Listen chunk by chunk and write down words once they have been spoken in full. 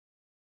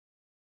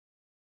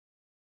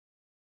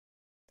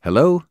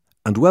Hello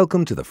and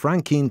welcome to the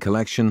Frank Keane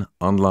Collection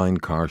online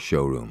car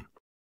showroom.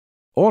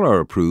 All our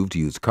approved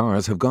used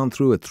cars have gone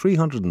through a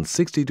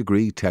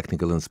 360-degree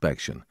technical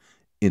inspection,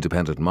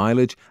 independent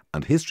mileage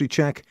and history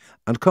check,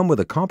 and come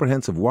with a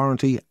comprehensive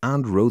warranty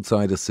and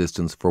roadside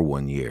assistance for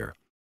 1 year.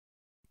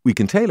 We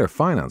can tailor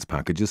finance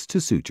packages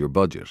to suit your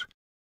budget.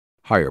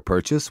 Hire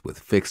purchase with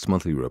fixed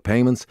monthly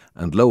repayments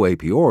and low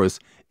APRs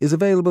is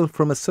available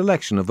from a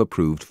selection of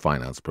approved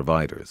finance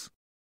providers.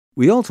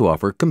 We also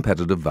offer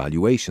competitive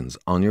valuations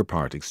on your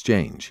part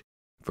exchange.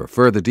 For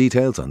further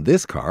details on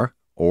this car,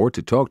 or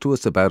to talk to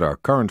us about our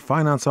current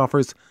finance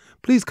offers,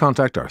 please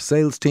contact our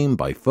sales team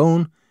by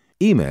phone,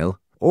 email,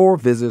 or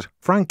visit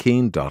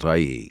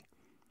frankkeane.ie.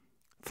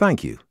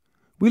 Thank you.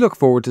 We look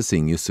forward to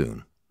seeing you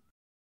soon.